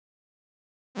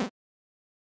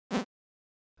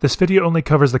This video only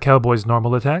covers the Cowboy's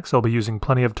normal attacks. I'll be using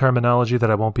plenty of terminology that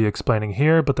I won't be explaining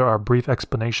here, but there are brief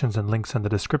explanations and links in the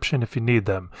description if you need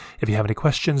them. If you have any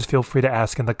questions, feel free to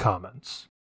ask in the comments.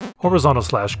 Horizontal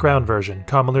slash ground version,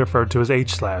 commonly referred to as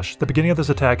H slash. The beginning of this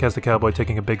attack has the Cowboy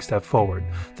taking a big step forward.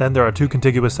 Then there are two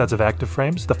contiguous sets of active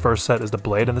frames. The first set is the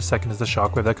blade and the second is the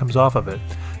shockwave that comes off of it.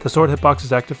 The sword hitbox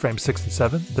is active frames 6 and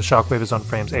 7, the shockwave is on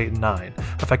frames 8 and 9,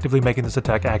 effectively making this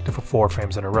attack active for 4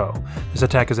 frames in a row. This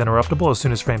attack is interruptible as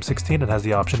soon as frame 16 and has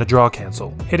the option to draw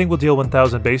cancel. Hitting will deal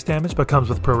 1000 base damage but comes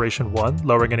with Proration 1,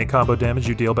 lowering any combo damage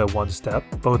you deal by 1 step.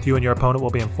 Both you and your opponent will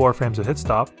be in 4 frames of hit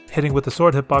stop. Hitting with the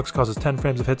sword hitbox causes 10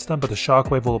 frames of hit stun, but the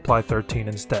shockwave will apply 13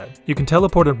 instead. You can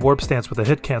teleport in warp stance with a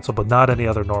hit cancel but not any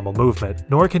other normal movement,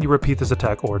 nor can you repeat this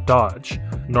attack or dodge.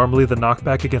 Normally the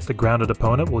knockback against a grounded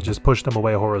opponent will just push them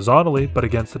away horizontally, but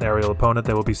against an aerial opponent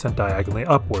they will be sent diagonally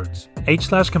upwards. H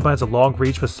slash combines a long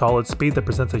reach with solid speed that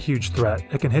presents a huge threat.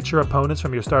 It can hit your opponents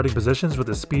from your starting positions with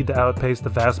the speed to outpace the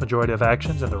vast majority of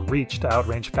actions and the reach to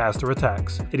outrange faster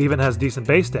attacks. It even has decent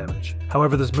base damage.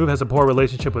 However, this move has a poor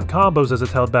relationship with combos as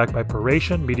it's held back by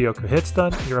Proration, mediocre hit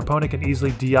stun, and your opponent can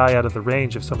easily DI out of the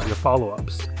range of some of your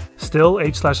follow-ups. Still,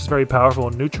 H slash is very powerful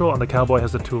and neutral, and the Cowboy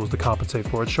has the tools to compensate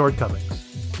for its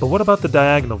shortcomings. But what about the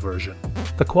diagonal version?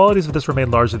 The qualities of this remain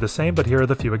largely the same, but here are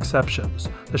the few exceptions.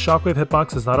 The shockwave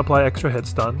hitbox does not apply extra hit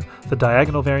stun, the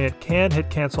diagonal variant can hit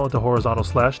cancel into horizontal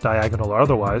slash, diagonal or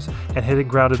otherwise, and hitting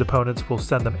grounded opponents will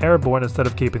send them airborne instead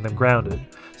of keeping them grounded.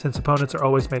 Since opponents are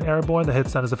always made airborne, the hit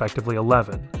stun is effectively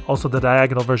 11. Also, the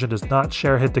diagonal version does not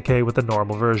share hit decay with the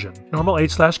normal version. Normal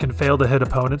H slash can fail to hit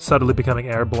opponents, subtly becoming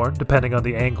airborne, depending on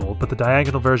the angle, but the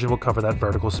diagonal version will cover that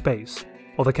vertical space.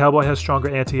 While the Cowboy has stronger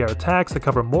anti-air attacks that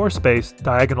cover more space,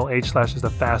 diagonal H slash is the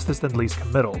fastest and least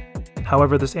committal.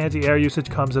 However, this anti-air usage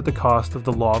comes at the cost of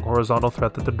the long horizontal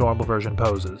threat that the normal version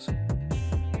poses.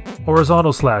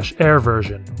 Horizontal slash air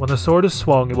version. When the sword is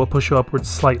swung, it will push you upwards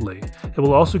slightly. It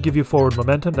will also give you forward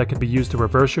momentum that can be used to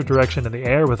reverse your direction in the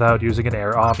air without using an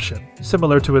air option.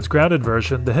 Similar to its grounded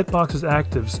version, the hitbox is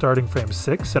active starting frame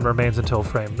 6 and remains until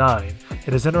frame 9.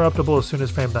 It is interruptible as soon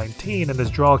as frame 19 and is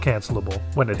draw cancelable.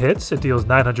 When it hits, it deals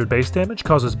 900 base damage,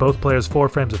 causes both players 4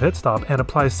 frames of hit stop, and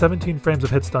applies 17 frames of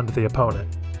hit stun to the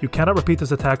opponent. You cannot repeat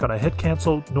this attack on a hit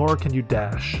cancel, nor can you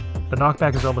dash. The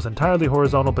knockback is almost entirely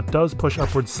horizontal but does push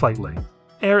upwards slightly.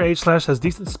 Air H slash has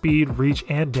decent speed, reach,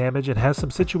 and damage and has some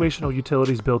situational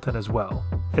utilities built in as well.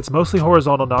 Its mostly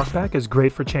horizontal knockback is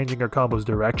great for changing your combo's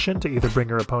direction to either bring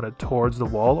your opponent towards the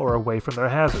wall or away from their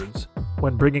hazards.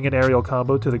 When bringing an aerial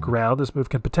combo to the ground, this move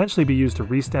can potentially be used to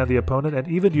restand the opponent and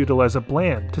even utilize a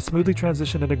bland to smoothly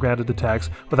transition into grounded attacks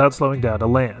without slowing down to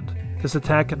land. This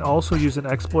attack can also use an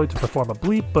exploit to perform a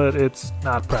bleep, but it's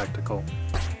not practical.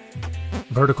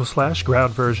 Vertical slash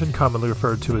ground version, commonly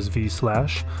referred to as V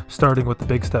slash. Starting with the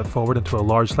big step forward into a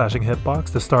large slashing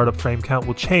hitbox, the startup frame count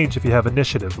will change if you have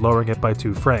initiative, lowering it by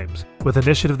 2 frames. With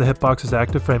initiative, the hitbox is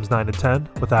active frames 9 and 10,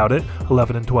 without it,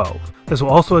 11 and 12. This will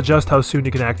also adjust how soon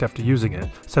you can act after using it,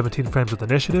 17 frames with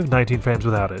initiative, 19 frames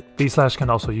without it. V slash can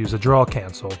also use a draw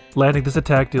cancel. Landing this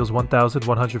attack deals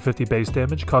 1150 base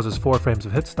damage, causes 4 frames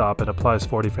of hit stop, and applies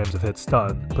 40 frames of hit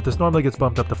stun, but this normally gets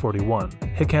bumped up to 41.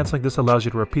 Hit canceling this allows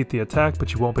you to repeat the attack,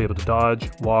 but you won't be able to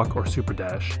dodge, walk, or super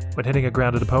dash. When hitting a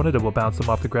grounded opponent, it will bounce them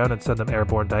off the ground and send them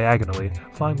airborne diagonally,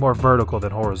 flying more vertical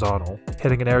than horizontal.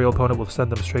 Hitting an aerial opponent will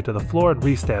send them straight to the floor and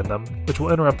restand them, which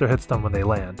will interrupt their hit stun when they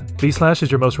land. V slash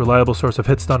is your most reliable source of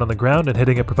hit stun on the ground, and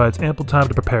hitting it provides ample time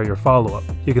to prepare your follow-up.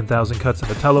 You can 1000 cuts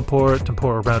into teleport,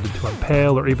 tempora round into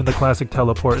impale, or even the classic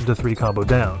teleport into 3 combo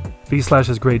down. V slash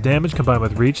has great damage combined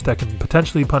with reach that can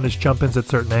potentially punish jump-ins at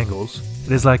certain angles.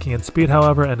 It is lacking in speed,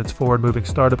 however, and its forward-moving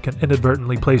startup can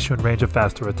inadvertently place you in range of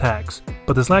faster attacks.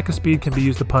 But this lack of speed can be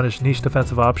used to punish niche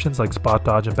defensive options like spot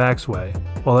dodge and backsway.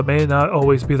 While it may not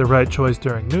always be the right choice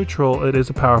during neutral, it is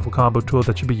a powerful combo tool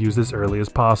that should be used as early as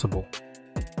possible.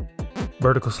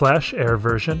 Vertical slash air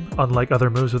version. Unlike other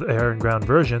moves with air and ground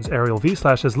versions, aerial V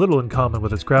slash has little in common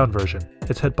with its ground version.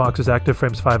 Its hitbox is active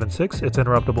frames 5 and 6, it's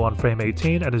interruptible on frame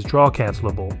 18, and is draw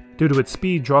cancelable. Due to its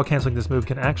speed, draw cancelling this move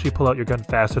can actually pull out your gun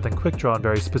faster than quick draw in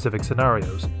very specific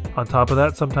scenarios. On top of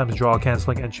that, sometimes draw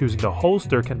cancelling and choosing to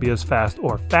holster can be as fast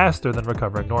or faster than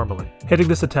recovering normally. Hitting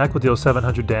this attack will deal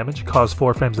 700 damage, cause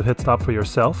 4 frames of hit stop for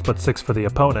yourself, but 6 for the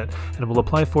opponent, and will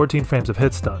apply 14 frames of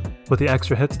hit stun. With the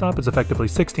extra hit stop, it's effectively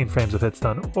 16 frames of hit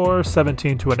stun, or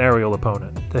 17 to an aerial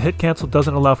opponent. The hit cancel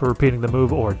doesn't allow for repeating the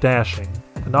move or dashing.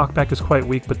 The knockback is quite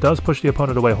weak but does push the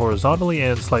opponent away horizontally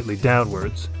and slightly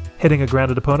downwards. Hitting a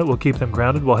grounded opponent will keep them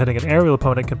grounded, while hitting an aerial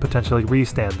opponent can potentially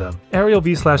restand them. Aerial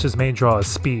V-Slash's main draw is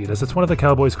speed, as it's one of the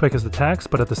Cowboy's quickest attacks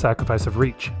but at the sacrifice of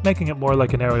reach, making it more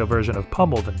like an aerial version of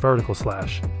Pommel than vertical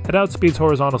slash. It outspeeds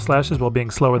horizontal slashes while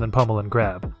being slower than Pommel and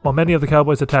grab. While many of the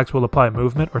Cowboy's attacks will apply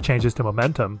movement or changes to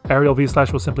momentum, aerial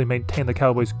V-Slash will simply maintain the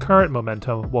Cowboy's current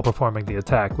momentum while performing the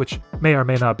attack, which may or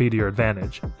may not be to your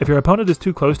advantage. If your opponent is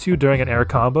too close to you during an air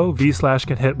combo, V-Slash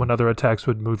can hit when other attacks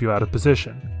would move you out of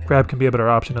position. Grab can be a better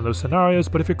option in those scenarios,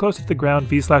 but if you're close to the ground,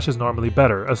 V-Slash is normally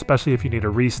better, especially if you need a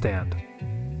restand.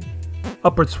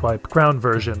 Upward Swipe, ground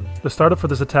version. The startup for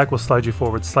this attack will slide you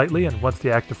forward slightly, and once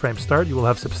the active frames start, you will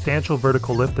have substantial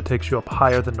vertical lift that takes you up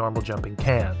higher than normal jumping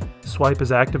can. Swipe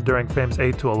is active during frames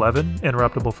 8 to 11,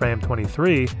 interruptible frame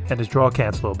 23, and is draw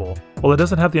cancelable. While it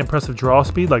doesn't have the impressive draw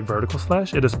speed like vertical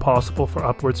slash, it is possible for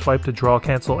Upward Swipe to draw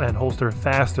cancel and holster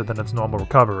faster than its normal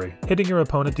recovery. Hitting your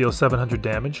opponent deals 700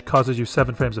 damage, causes you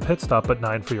 7 frames of hit stop but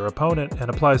 9 for your opponent, and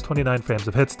applies 29 frames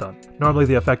of hit stun. Normally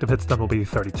the effective hit stun will be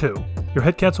 32. Your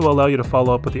hit cancel will allow you to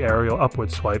follow up with the aerial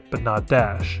upward swipe, but not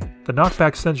dash. The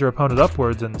knockback sends your opponent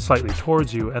upwards and slightly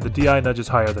towards you, and the DI nudges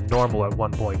higher than normal at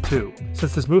 1.2.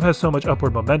 Since this move has so much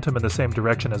upward momentum in the same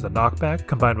direction as the knockback,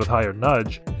 combined with higher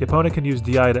nudge, the opponent can use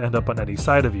DI to end up on any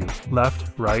side of you,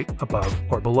 left, right, above,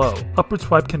 or below. Upward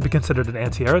swipe can be considered an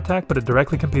anti-air attack, but it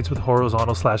directly competes with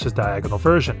horizontal slash's diagonal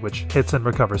version, which hits and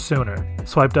recovers sooner.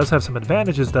 Swipe does have some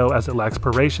advantages though, as it lacks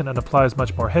Proration and applies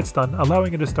much more hit stun,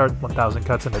 allowing you to start 1000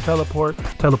 cuts into teleport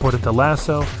into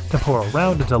lasso, temporal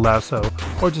round into lasso,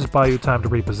 or just buy you time to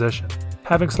reposition.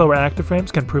 Having slower active frames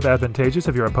can prove advantageous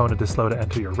if your opponent is slow to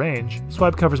enter your range.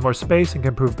 Swipe covers more space and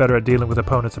can prove better at dealing with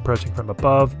opponents approaching from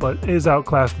above, but is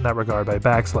outclassed in that regard by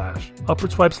backslash.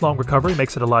 Upward Swipe's long recovery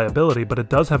makes it a liability, but it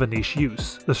does have a niche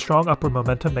use. The strong upward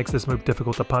momentum makes this move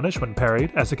difficult to punish when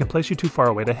parried, as it can place you too far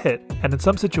away to hit, and in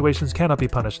some situations cannot be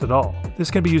punished at all.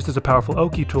 This can be used as a powerful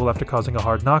Oki tool after causing a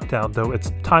hard knockdown, though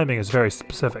its timing is very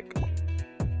specific.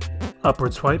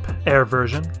 Upward Swipe, air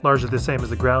version, largely the same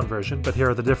as the ground version, but here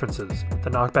are the differences.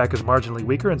 The knockback is marginally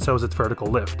weaker and so is its vertical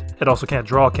lift. It also can't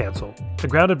draw cancel. The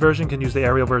grounded version can use the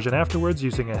aerial version afterwards,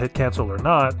 using a hit cancel or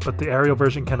not, but the aerial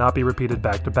version cannot be repeated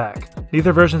back to back.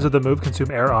 Neither versions of the move consume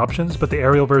air options, but the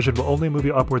aerial version will only move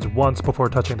you upwards once before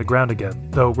touching the ground again,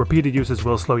 though repeated uses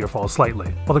will slow your fall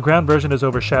slightly. While the ground version is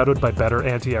overshadowed by better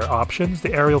anti-air options,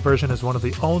 the aerial version is one of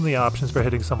the only options for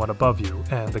hitting someone above you,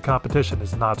 and the competition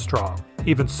is not strong.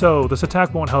 Even so, this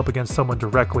attack won't help against someone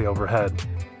directly overhead.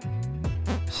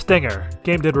 Stinger.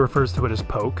 Game data refers to it as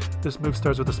poke. This move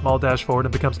starts with a small dash forward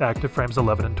and becomes active frames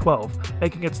 11 and 12,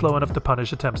 making it slow enough to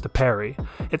punish attempts to parry.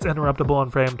 It's interruptible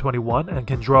on frame 21 and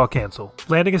can draw cancel.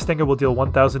 Landing a Stinger will deal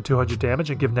 1200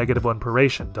 damage and give -1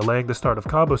 Proration, delaying the start of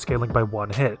combo scaling by 1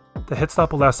 hit. The hit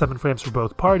stop will last 7 frames for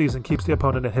both parties and keeps the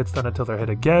opponent in hit stun until they're hit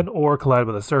again or collide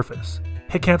with a surface.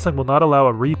 Hit canceling will not allow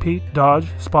a repeat, dodge,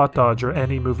 spot dodge, or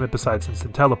any movement besides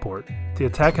instant teleport. The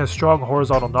attack has strong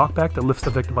horizontal knockback that lifts the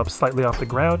victim up slightly off the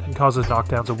ground and causes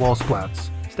knockdowns and wall splats.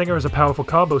 Stinger is a powerful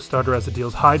combo starter as it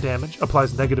deals high damage,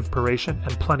 applies negative Proration,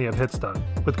 and plenty of hit stun.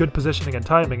 With good positioning and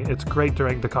timing, it's great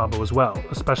during the combo as well,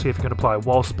 especially if you can apply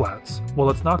wall splats. While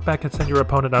its knockback can send your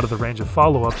opponent out of the range of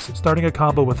follow-ups, starting a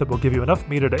combo with it will give you enough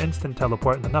meter to instant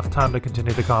teleport and enough time to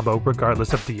continue the combo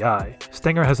regardless of DI.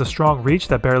 Stinger has a strong reach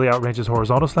that barely outranges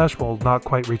horizontal slash while not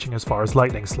quite reaching as far as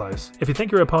lightning slice. If you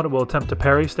think your opponent will attempt to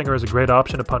parry, Stinger is a great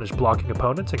option to punish blocking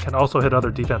opponents and can also hit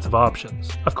other defensive options.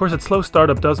 Of course, its slow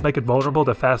startup does make it vulnerable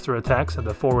to faster attacks, and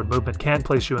the forward movement can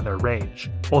place you in their range.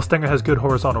 While Stinger has good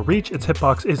horizontal reach, its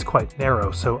hitbox is quite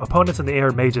narrow, so opponents in the air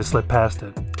may just slip past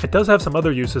it. It does have some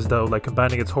other uses though, like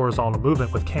combining its horizontal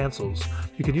movement with cancels.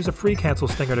 You can use a free cancel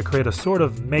Stinger to create a sort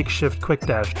of makeshift quick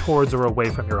dash towards or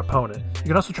away from your opponent. You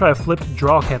can also try a flipped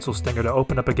draw cancel Stinger to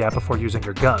open up a gap before using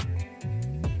your gun.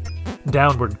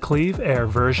 Downward Cleave, air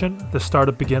version. The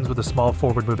startup begins with a small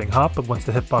forward moving hop, but once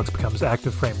the hitbox becomes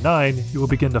active frame 9, you will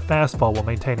begin to fastfall while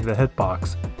maintaining the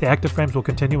hitbox. The active frames will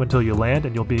continue until you land,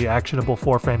 and you'll be actionable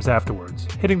 4 frames afterwards.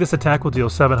 Hitting this attack will deal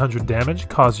 700 damage,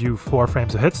 cause you 4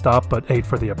 frames of hit stop, but 8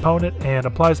 for the opponent, and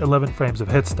applies 11 frames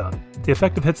of hit stun. The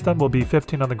effective hit stun will be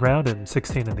 15 on the ground and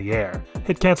 16 in the air.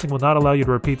 Hit canceling will not allow you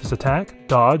to repeat this attack,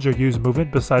 dodge, or use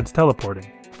movement besides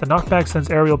teleporting. The knockback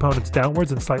sends aerial opponents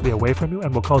downwards and slightly away from you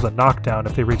and will cause a knockdown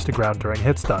if they reach the ground during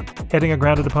hit stun. Hitting a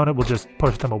grounded opponent will just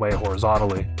push them away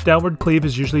horizontally. Downward Cleave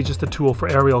is usually just a tool for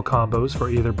aerial combos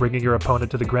for either bringing your opponent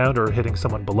to the ground or hitting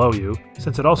someone below you.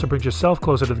 Since it also brings yourself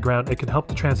closer to the ground, it can help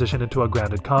to transition into a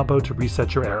grounded combo to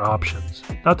reset your air options.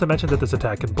 Not to mention that this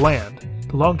attack can bland.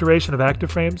 The long duration of active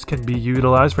frames can be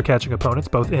utilized for catching opponents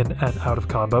both in and out of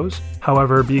combos.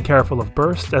 However, be careful of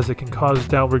burst, as it can cause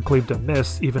Downward Cleave to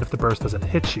miss even if the burst doesn't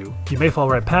hit punish you. You may fall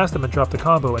right past them and drop the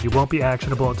combo, and you won't be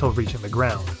actionable until reaching the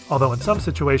ground. Although in some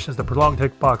situations the prolonged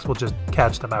hitbox will just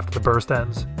catch them after the burst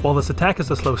ends. While this attack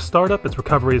is a slow startup, its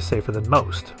recovery is safer than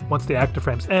most. Once the active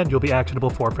frames end, you'll be actionable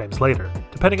 4 frames later.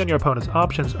 Depending on your opponent's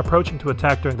options, approaching to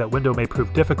attack during that window may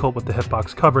prove difficult with the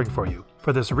hitbox covering for you.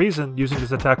 For this reason, using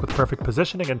this attack with perfect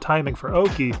positioning and timing for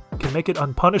Oki can make it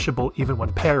unpunishable even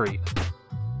when parried.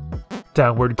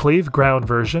 Downward Cleave, ground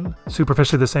version.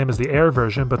 Superficially the same as the air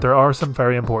version, but there are some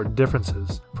very important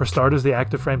differences. For starters, the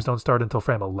active frames don't start until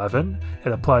frame 11,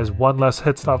 it applies 1 less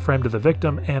hit stop frame to the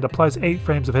victim, and applies 8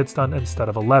 frames of hit stun instead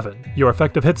of 11. Your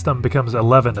effective hit stun becomes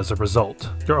 11 as a result.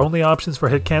 Your only options for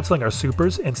hit cancelling are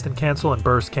supers, instant cancel, and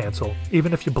burst cancel.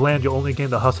 Even if you bland, you'll only gain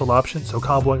the hustle option, so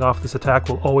comboing off this attack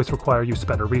will always require you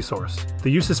spend a resource.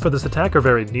 The uses for this attack are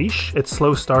very niche. Its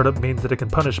slow startup means that it can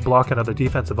punish block and other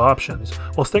defensive options.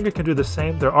 While Stinger can do the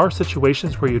same, there are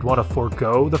situations where you'd want to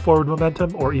forego the forward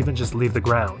momentum or even just leave the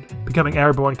ground. Becoming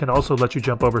airborne can also let you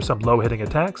jump over some low-hitting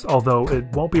attacks, although it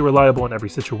won't be reliable in every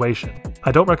situation.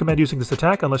 I don't recommend using this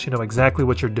attack unless you know exactly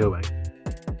what you're doing.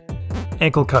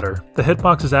 Ankle Cutter. The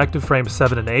hitbox is active frames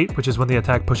 7 and 8, which is when the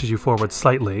attack pushes you forward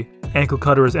slightly. Ankle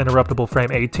Cutter is interruptible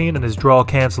frame 18 and is draw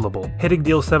cancelable. Hitting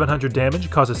deals 700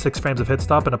 damage, causes 6 frames of hit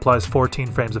stop, and applies 14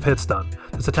 frames of hit stun.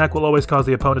 This attack will always cause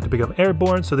the opponent to become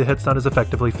airborne, so the hit stun is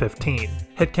effectively 15.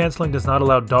 Hit cancelling does not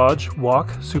allow dodge,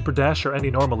 walk, super dash, or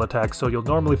any normal attacks, so you'll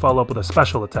normally follow up with a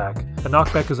special attack. The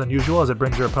knockback is unusual as it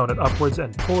brings your opponent upwards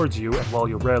and towards you, and while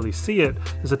you'll rarely see it,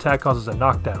 this attack causes a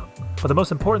knockdown. But the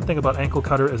most important thing about Ankle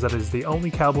Cutter is that it is the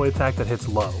only Cowboy attack that hits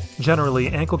low. Generally,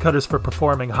 Ankle Cutter is for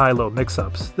performing high-low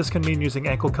mix-ups. This can mean using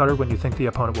Ankle Cutter when you think the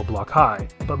opponent will block high.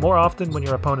 But more often, when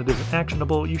your opponent isn't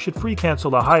actionable, you should free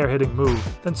cancel a higher hitting move,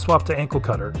 then swap to Ankle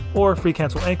Cutter, or free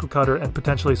cancel Ankle Cutter and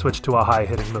potentially switch to a high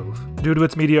hitting move. Due to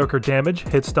its mediocre damage,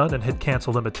 hit stun, and hit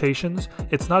cancel limitations,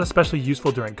 it's not especially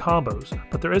useful during combos,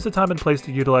 but there is a time and place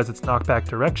to utilize its knockback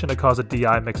direction to cause a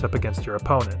DI mix-up against your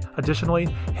opponent. Additionally,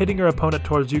 hitting your opponent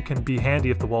towards you can be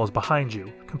handy if the wall is behind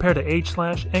you. Compared to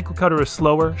H-Slash, Ankle Cutter is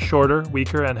slower, shorter,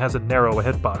 weaker, and has a narrower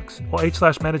hitbox. While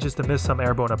H-Slash manages to miss some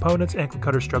airborne opponents, Ankle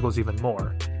Cutter struggles even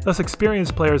more. Thus,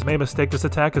 experienced players may mistake this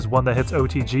attack as one that hits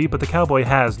OTG, but the Cowboy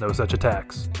has no such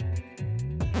attacks.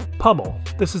 Pommel.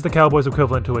 This is the Cowboy's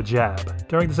equivalent to a jab.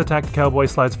 During this attack, the Cowboy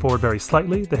slides forward very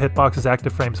slightly, the hitbox is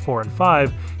active frames 4 and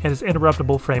 5, and is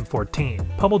interruptible frame 14.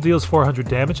 Pommel deals 400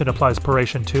 damage and applies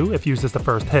Proration 2 if used as the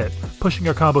first hit, pushing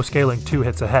your combo scaling 2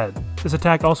 hits ahead. This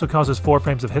attack also causes 4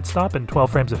 frames of hit stop and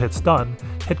 12 frames of hit stun.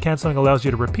 Hit cancelling allows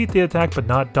you to repeat the attack but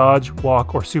not dodge,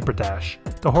 walk, or super dash.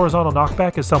 The horizontal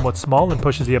knockback is somewhat small and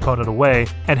pushes the opponent away,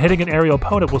 and hitting an aerial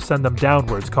opponent will send them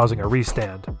downwards, causing a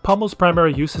restand. Pommel's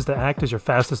primary use is to act as your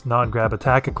fastest non-grab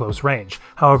attack at close range,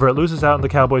 however it loses out in the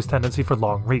Cowboy's tendency for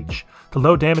long reach. The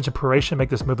low damage and Proration make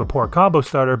this move a poor combo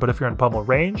starter, but if you're in Pommel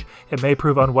range, it may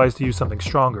prove unwise to use something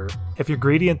stronger. If you're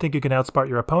greedy and think you can outsmart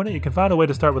your opponent, you can find a way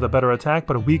to start with a better attack,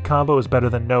 but a weak combo is better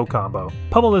than no combo.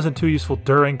 Pommel isn't too useful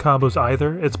during combos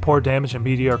either. Its poor damage and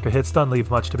mediocre hit stun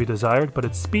leave much to be desired, but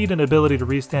its speed and ability to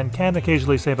restand can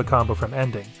occasionally save a combo from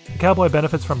ending. The Cowboy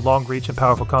benefits from long reach and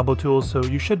powerful combo tools, so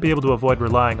you should be able to avoid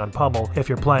relying on Pommel if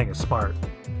you're playing it smart.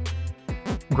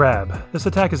 Grab. This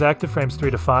attack is active frames 3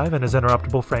 to 5 and is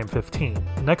interruptible frame 15.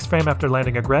 The next frame after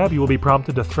landing a grab, you will be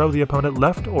prompted to throw the opponent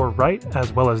left or right,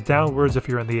 as well as downwards if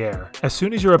you're in the air. As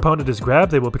soon as your opponent is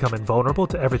grabbed, they will become invulnerable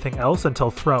to everything else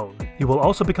until thrown. You will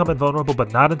also become invulnerable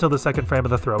but not until the second frame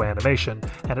of the throw animation,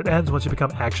 and it ends once you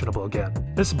become actionable again.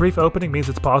 This brief opening means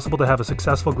it's possible to have a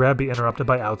successful grab be interrupted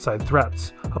by outside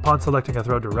threats. Upon selecting a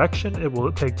throw direction, it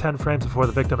will take 10 frames before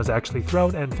the victim is actually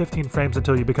thrown and 15 frames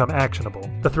until you become actionable.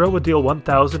 The throw would deal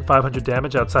 1,500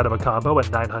 damage outside of a combo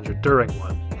and 900 during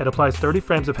one. It applies 30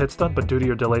 frames of hit stun, but due to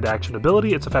your delayed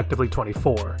actionability, it's effectively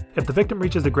 24. If the victim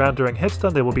reaches the ground during hit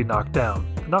stun, they will be knocked down.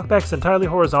 The knockback is entirely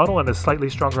horizontal and is slightly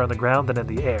stronger on the ground than in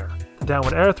the air. The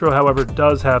downward air throw, however,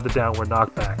 does have the downward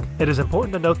knockback. It is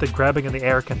important to note that grabbing in the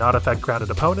air cannot affect grounded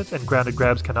opponents, and grounded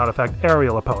grabs cannot affect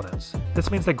aerial opponents.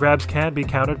 This means that grabs can be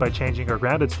countered by changing your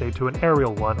grounded state to an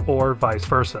aerial one, or vice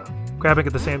versa. Grabbing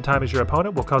at the same time as your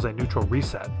opponent will cause a neutral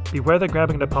reset. Beware that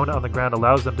grabbing an opponent on the ground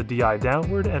allows them to DI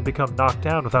downward and become knocked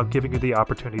down without giving you the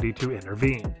opportunity to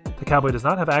intervene. The Cowboy does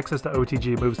not have access to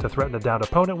OTG moves to threaten a downed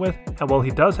opponent with, and while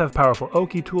he does have powerful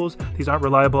Oki tools, these aren't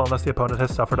reliable unless the opponent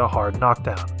has suffered a hard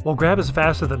knockdown. While grab is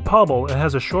faster than Pommel, it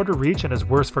has a shorter reach and is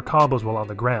worse for combos while on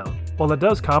the ground. While it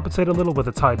does compensate a little with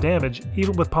its high damage,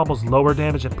 even with Pommel's lower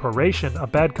damage and Proration, a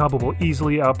bad combo will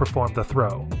easily outperform the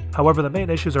throw. However, the main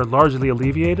issues are largely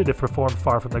alleviated if performed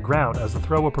far from the ground, as the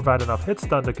throw will provide enough hit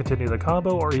stun to continue the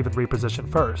combo or even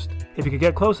reposition first. If you can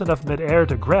get close enough mid-air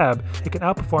to grab, it can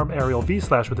outperform aerial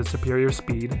V-slash with its superior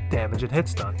speed, damage, and hit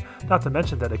stun, not to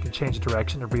mention that it can change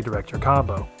direction and redirect your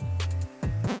combo.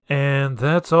 And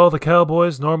that's all the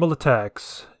Cowboy's normal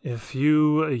attacks. If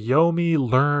you Yomi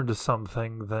learned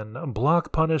something, then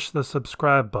block punish the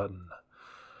subscribe button.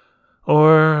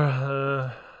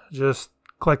 Or just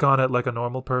click on it like a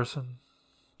normal person,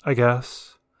 I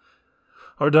guess.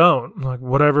 Or don't, like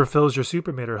whatever fills your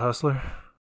super meter, hustler.